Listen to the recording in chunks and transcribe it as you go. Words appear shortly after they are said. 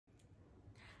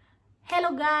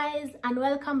Hello guys, and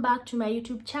welcome back to my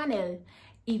YouTube channel.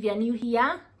 If you're new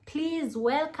here, please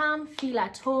welcome, feel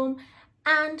at home,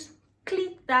 and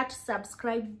click that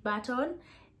subscribe button.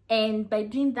 And by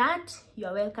doing that,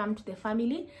 you're welcome to the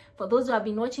family. For those who have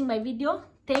been watching my video,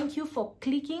 thank you for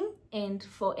clicking and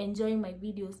for enjoying my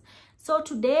videos. So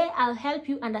today I'll help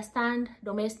you understand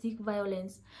domestic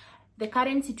violence. The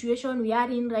current situation we are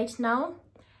in right now,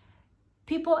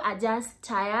 people are just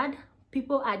tired.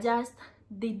 People are just,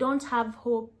 they don't have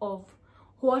hope of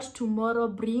what tomorrow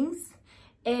brings,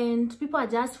 and people are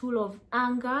just full of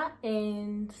anger,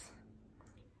 and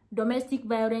domestic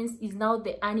violence is now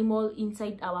the animal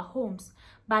inside our homes.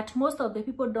 But most of the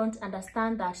people don't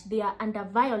understand that they are under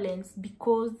violence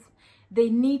because they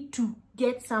need to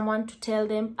get someone to tell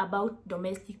them about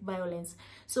domestic violence.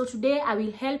 So today I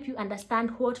will help you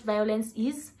understand what violence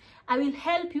is. I will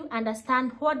help you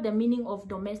understand what the meaning of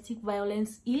domestic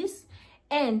violence is,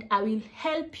 and I will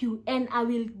help you and I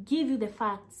will give you the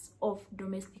facts of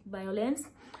domestic violence.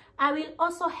 I will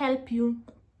also help you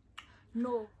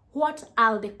know what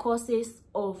are the causes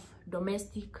of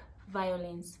domestic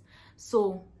violence.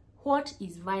 So what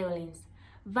is violence?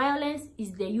 Violence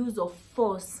is the use of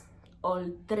force or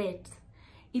threat.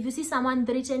 If you see someone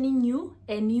threatening you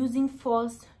and using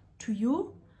force to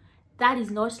you, that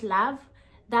is not love,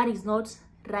 that is not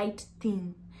right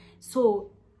thing.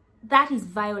 So that is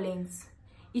violence.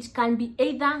 It can be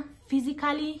either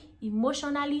physically,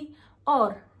 emotionally,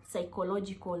 or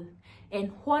psychological.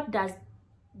 And what does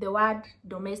the word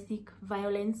domestic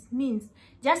violence means?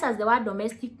 Just as the word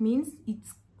domestic means,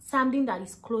 it's something that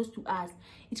is close to us.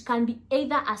 It can be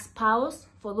either a spouse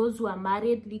for those who are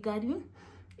married legally.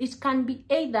 It can be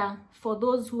either for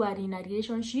those who are in a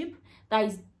relationship, that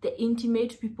is the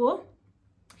intimate people.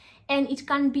 And it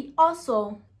can be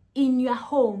also in your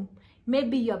home,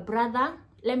 maybe your brother,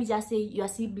 let me just say your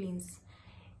siblings.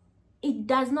 It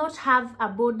does not have a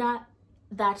border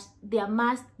that there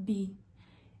must be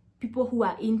people who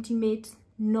are intimate.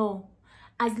 No.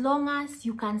 As long as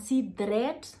you can see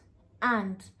threat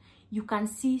and you can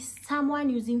see someone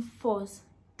using force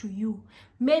to you.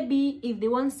 Maybe if they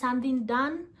want something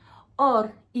done,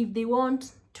 or if they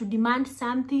want to demand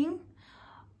something,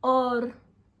 or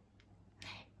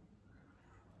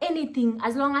anything,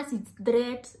 as long as it's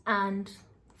threat and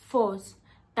force,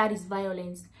 that is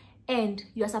violence. And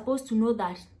you are supposed to know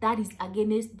that that is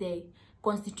against the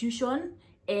Constitution,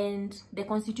 and the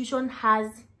Constitution has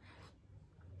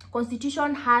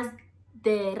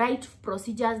the right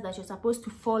procedures that you're supposed to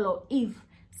follow if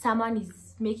someone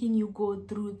is making you go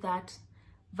through that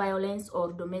violence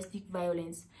or domestic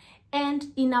violence.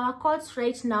 And in our courts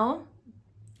right now,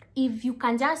 if you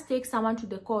can just take someone to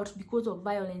the court because of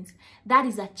violence, that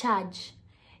is a charge,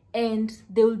 and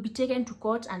they will be taken to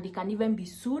court and they can even be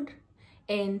sued.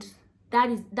 And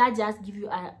that just gives you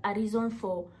a reason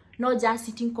for not just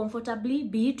sitting comfortably,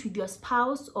 be it with your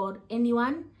spouse or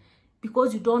anyone,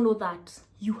 because you don't know that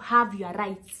you have your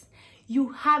rights.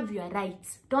 You have your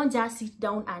rights. Don't just sit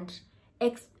down and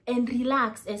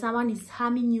relax as someone is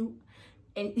harming you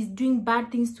and is doing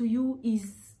bad things to you. If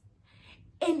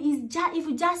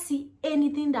you just see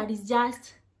anything that is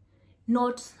just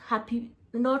not happy,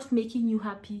 not making you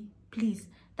happy, please,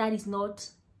 that is not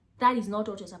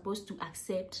what you're supposed to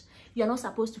accept. You're not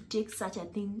supposed to take such a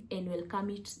thing and welcome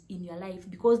it in your life,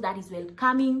 because that is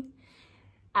welcoming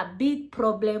a big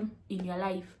problem in your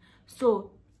life.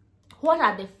 So what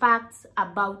are the facts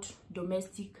about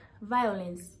domestic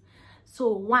violence?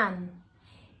 So 1,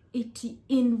 it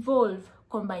involves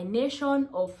combination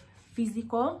of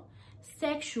physical,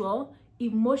 sexual,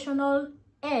 emotional,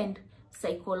 and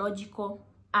psychological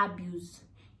abuse.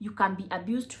 You can be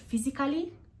abused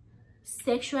physically,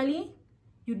 sexually.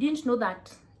 You didn't know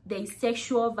that there is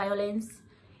sexual violence.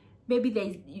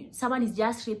 Maybe someone is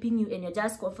just raping you and you're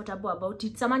just comfortable about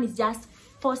it. Someone is just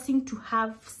forcing to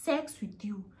have sex with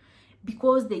you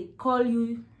because they call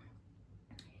you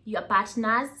your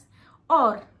partners,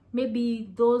 or maybe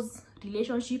those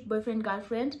relationship, boyfriend,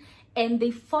 girlfriend, and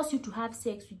they force you to have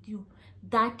sex with you.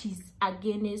 That is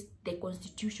against the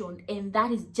Constitution, and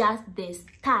that is just the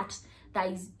start.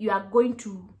 That is, you are going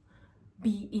to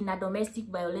be in a domestic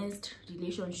violence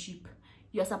relationship.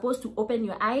 You are supposed to open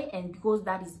your eye, and because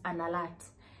that is an alert.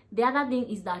 The other thing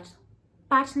is that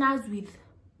partners with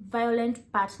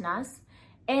violent partners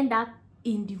end up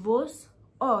in divorce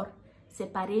or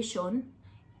separation,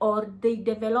 or they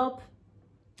develop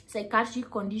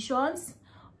psychiatric conditions,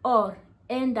 or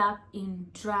end up in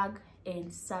drug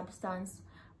and substance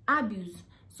abuse.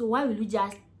 So why will you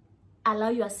just allow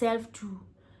yourself to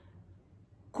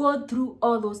go through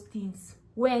all those things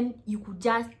when you could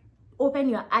just open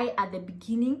your eye at the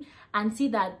beginning and see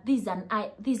that this is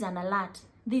an alert,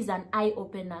 this is an eye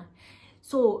opener.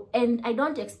 So, and I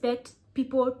don't expect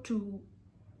people to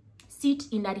sit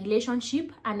in a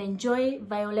relationship and enjoy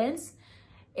violence,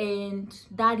 and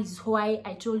that is why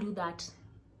I told you that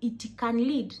it can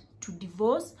lead to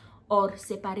divorce or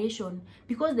separation,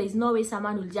 because there is no way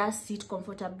someone will just sit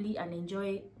comfortably and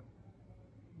enjoy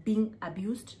being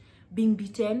abused, being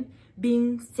beaten,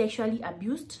 being sexually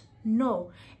abused.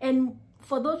 No. And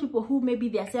for those people who maybe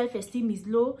their self-esteem is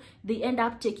low, they end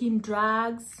up taking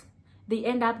drugs, they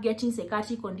end up getting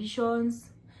psychiatric conditions.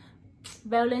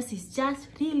 Violence is just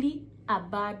really a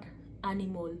bad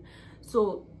animal.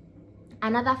 So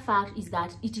another fact is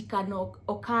that it can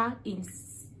occur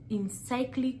in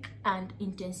cyclic and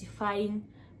intensifying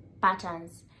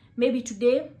patterns. Maybe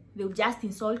today they'll just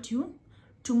insult you,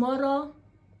 tomorrow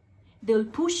they'll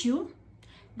push you,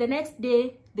 the next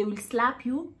day they will slap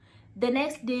you, the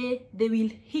next day they will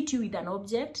hit you with an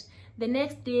object, the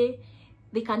next day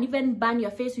they can even burn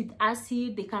your face with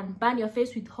acid, they can burn your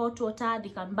face with hot water, they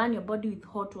can burn your body with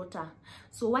hot water.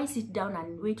 So why sit down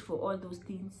and wait for all those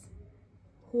things?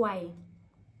 Why?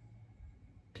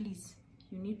 Please,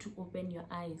 you need to open your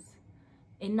eyes.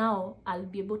 And now I'll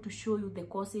be able to show you the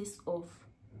causes of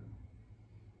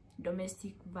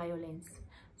domestic violence.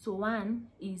 So one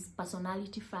is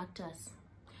personality factors.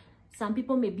 Some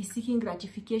people may be seeking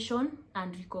gratification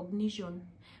and recognition,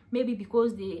 maybe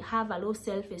because they have a low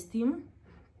self-esteem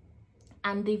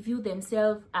and they view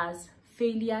themselves as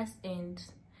failures, and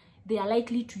they are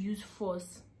likely to use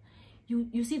force.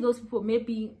 You see those people,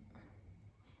 maybe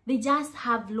they just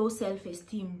have low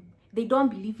self-esteem, they don't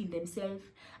believe in themselves,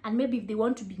 and maybe if they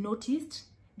want to be noticed,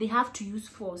 they have to use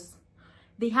force,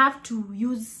 they have to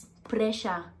use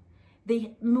pressure.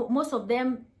 Most of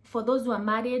them, for those who are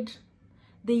married,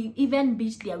 they even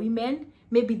beat their women.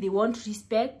 Maybe they want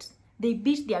respect, they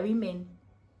beat their women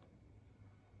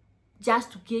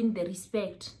just to gain the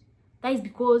respect. That is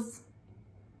because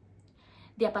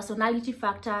their personality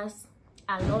factors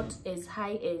are not as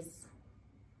high as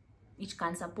it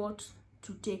can support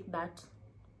to take that.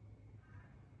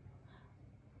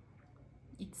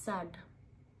 It's sad,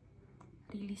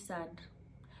 really sad.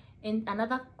 And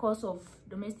another cause of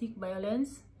domestic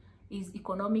violence is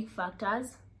economic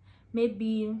factors.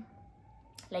 Maybe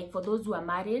like for those who are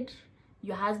married,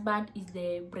 your husband is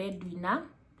the breadwinner,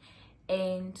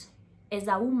 and as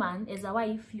a woman, as a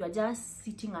wife, you are just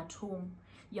sitting at home,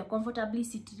 you're comfortably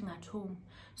sitting at home.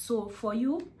 So for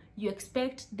you, you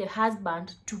expect the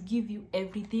husband to give you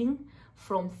everything,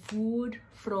 from food,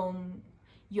 from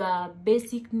your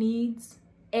basic needs,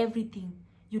 everything.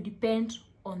 You depend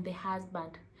on the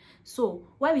husband. So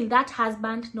why will that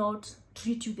husband not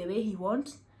treat you the way he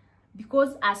wants?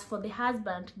 Because as for the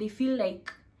husband, they feel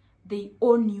like they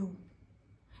own you.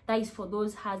 That is for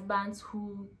those husbands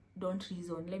who don't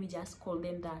reason. Let me just call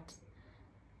them that.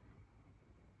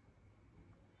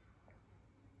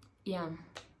 Yeah.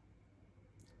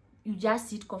 You just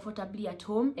sit comfortably at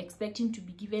home, expecting to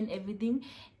be given everything.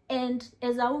 And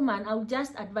as a woman, I would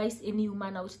just advise any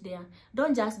woman out there,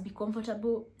 don't just be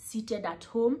comfortable seated at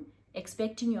home,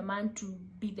 expecting your man to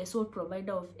be the sole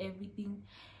provider of everything.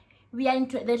 We are in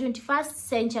the 21st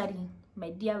century,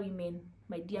 my dear women,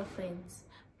 my dear friends.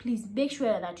 Please make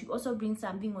sure that you also bring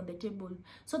something on the table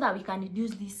so that we can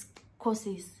reduce these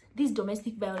causes, these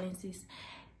domestic violences.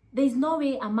 There is no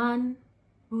way a man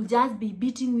will just be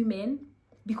beating women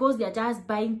because they are just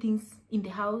buying things in the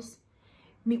house.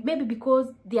 Maybe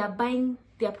because they are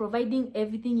providing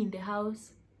everything in the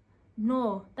house.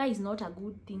 No, that is not a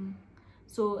good thing.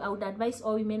 So I would advise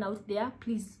all women out there,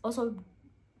 please also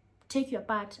take your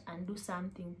part and do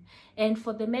something. And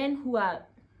for the men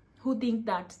who think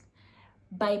that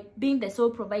by being the sole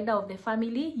provider of the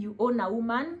family, you own a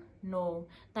woman, no,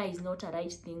 that is not a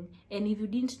right thing. And if you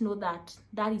didn't know that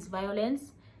that is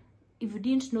violence, if you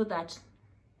didn't know that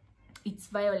it's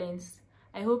violence,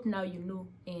 I hope now you know.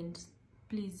 And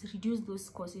please reduce those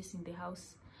causes in the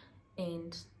house,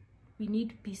 and we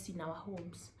need peace in our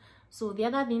homes. So the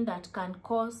other thing that can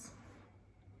cause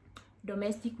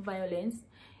domestic violence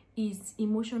is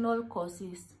emotional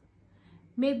causes.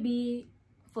 Maybe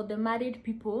for the married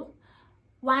people,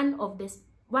 one of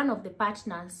the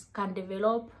partners can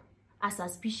develop a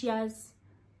suspicious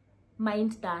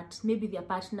mind that maybe their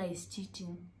partner is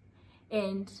cheating,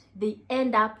 and they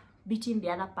end up beating the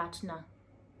other partner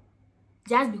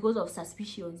just because of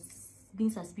being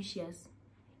suspicious.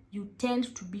 You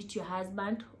tend to beat your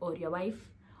husband or your wife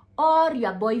or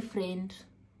your boyfriend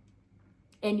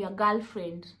and your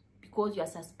girlfriend because you are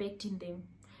suspecting them.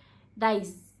 That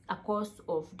is a cause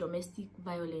of domestic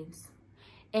violence.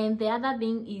 And the other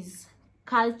thing is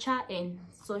culture and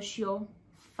social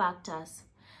factors.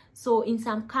 So in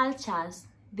some cultures,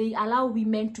 they allow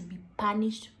women to be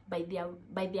punished by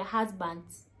their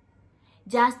husbands,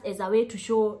 just as a way to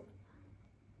show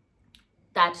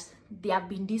that they have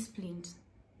been disciplined.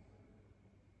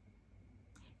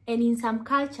 And in some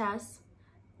cultures,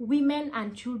 women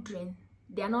and children,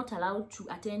 they are not allowed to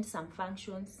attend some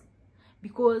functions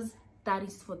because that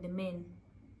is for the men.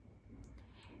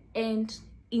 And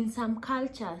in some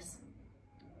cultures,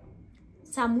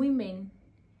 some women,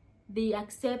 they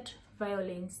accept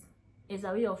violence as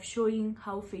a way of showing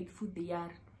how faithful they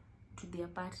are to their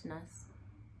partners.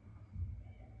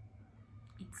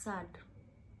 It's sad.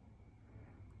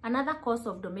 Another cause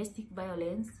of domestic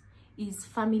violence is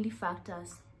family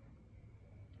factors.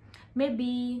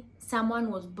 Maybe someone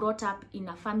was brought up in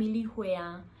a family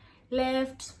where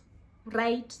left,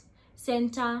 right,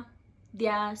 center, they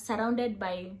are surrounded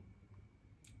by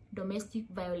domestic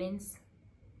violence,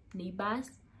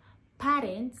 neighbors,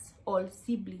 parents, or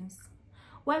siblings.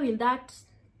 Why will that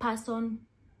person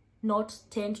not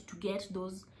tend to get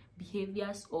those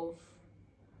behaviors of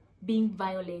being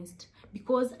violenced?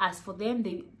 Because as for them,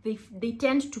 they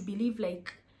tend to believe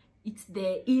like it's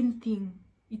the in thing,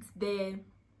 it's the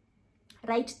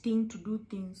right thing to do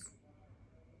things.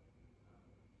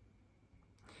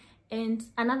 And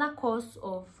another cause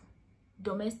of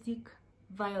domestic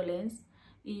violence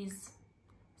is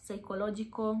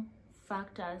psychological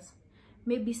factors.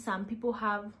 Maybe some people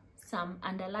have some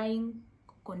underlying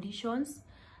conditions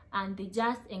and they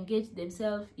just engage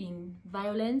themselves in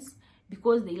violence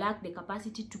because they lack the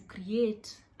capacity to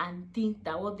create and think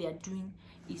that what they are doing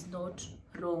is not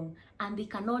wrong, and they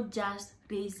cannot just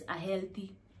raise a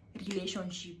healthy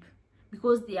relationship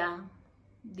because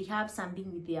they have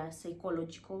something with their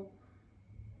psychological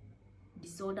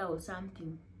disorder or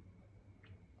something.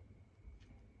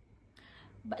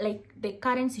 But like the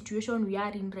current situation we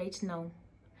are in right now,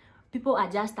 people are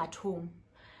just at home.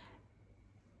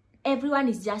 Everyone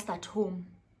is just at home.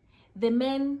 The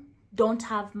men don't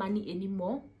have money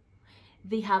anymore.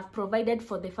 They have provided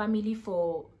for the family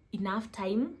for enough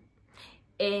time,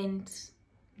 and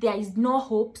there is no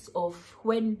hopes of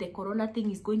when the corona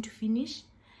thing is going to finish.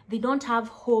 They don't have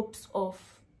hopes of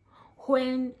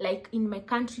when, like in my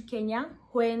country, Kenya,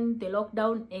 when the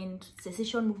lockdown and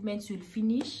cessation movements will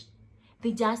finish.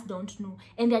 They just don't know,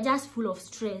 and they're just full of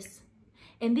stress.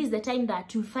 And this is the time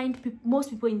that you find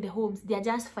most people in the homes, they are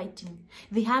just fighting.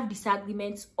 They have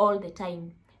disagreements all the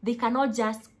time. They cannot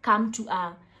just come to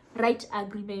a right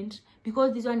agreement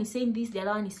because this one is saying this, the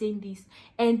other one is saying this.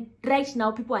 And right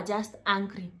now, people are just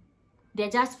angry. They're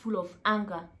just full of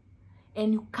anger.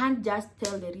 And you can't just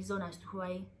tell the reason as to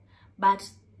why. But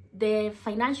the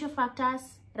financial factors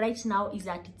right now is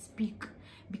at its peak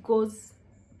because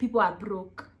people are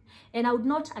broke. And I would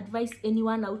not advise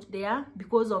anyone out there,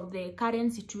 because of the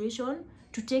current situation,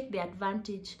 to take the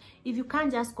advantage. If you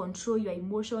can't just control your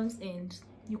emotions and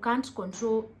you can't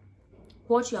control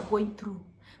what you are going through,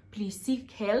 please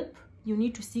seek help. You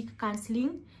need to seek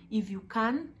counseling if you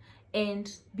can.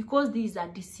 And because this is a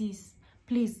disease,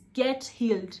 please get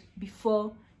healed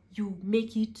before you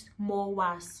make it more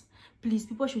worse. Please,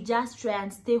 people should just try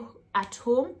and stay at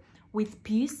home with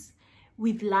peace,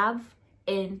 with love,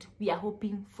 and we are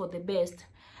hoping for the best.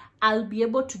 I'll be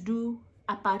able to do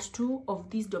a part 2 of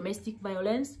this domestic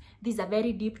violence. This is a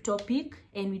very deep topic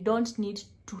and we don't need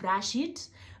to rush it.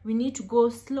 We need to go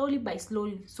slowly by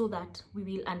slowly so that we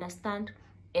will understand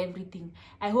everything.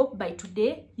 I hope by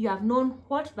today you have known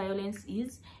what violence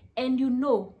is, and you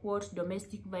know what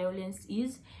domestic violence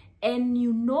is, and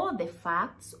you know the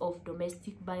facts of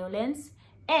domestic violence,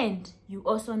 and you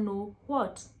also know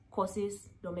what causes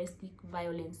domestic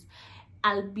violence.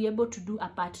 I'll be able to do a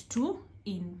part 2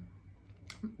 in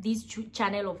this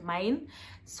channel of mine.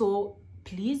 So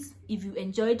please, if you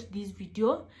enjoyed this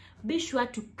video, be sure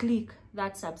to click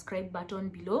that subscribe button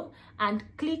below and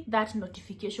click that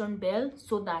notification bell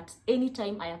so that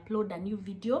anytime I upload a new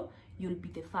video, you'll be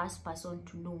the first person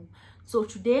to know. So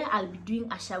today I'll be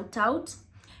doing a shout out.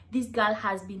 This girl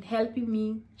has been helping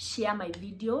me share my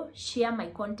video, share my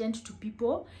content to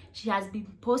people. She has been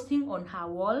posting on her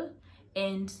wall,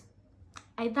 and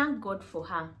I thank God for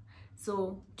her.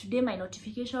 So today my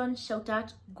notification shout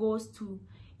out goes to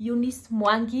Eunice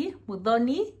Mwangi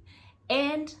Mudhoni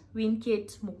and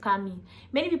Winkate Mukami.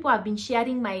 Many people have been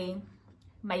sharing my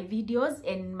videos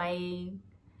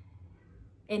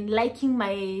and liking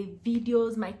my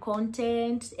videos, my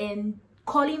content, and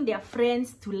calling their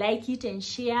friends to like it and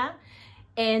share,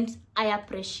 and I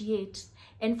appreciate.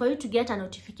 And for you to get a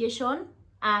notification,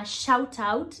 a shout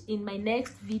out in my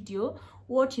next video,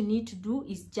 what you need to do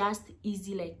is just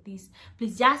easy like this.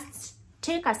 Please just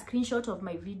take a screenshot of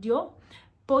my video,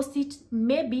 post it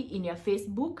maybe in your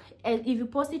Facebook, and if you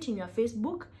post it in your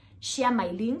Facebook, share my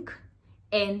link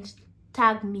and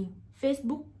tag me.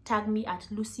 Facebook, tag me at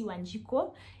Lucy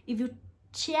Wanjiko. If you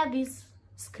share this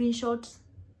screenshot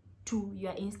to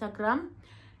your Instagram,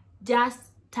 just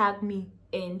tag me,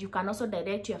 and you can also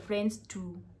direct your friends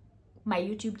to my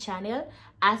YouTube channel,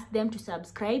 ask them to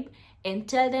subscribe, and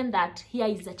tell them that here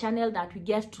is a channel that we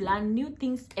get to learn new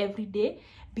things every day,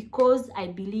 because I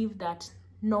believe that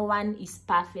no one is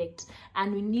perfect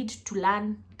and we need to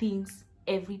learn things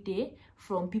every day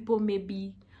from people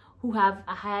maybe who have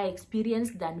a higher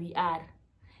experience than we are.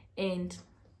 And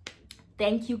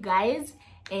thank you guys,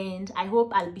 and I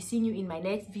hope I'll be seeing you in my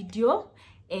next video,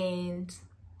 and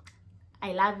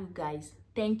I love you guys.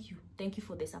 Thank you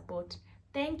for the support.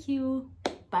 Thank you.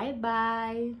 Bye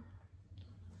bye.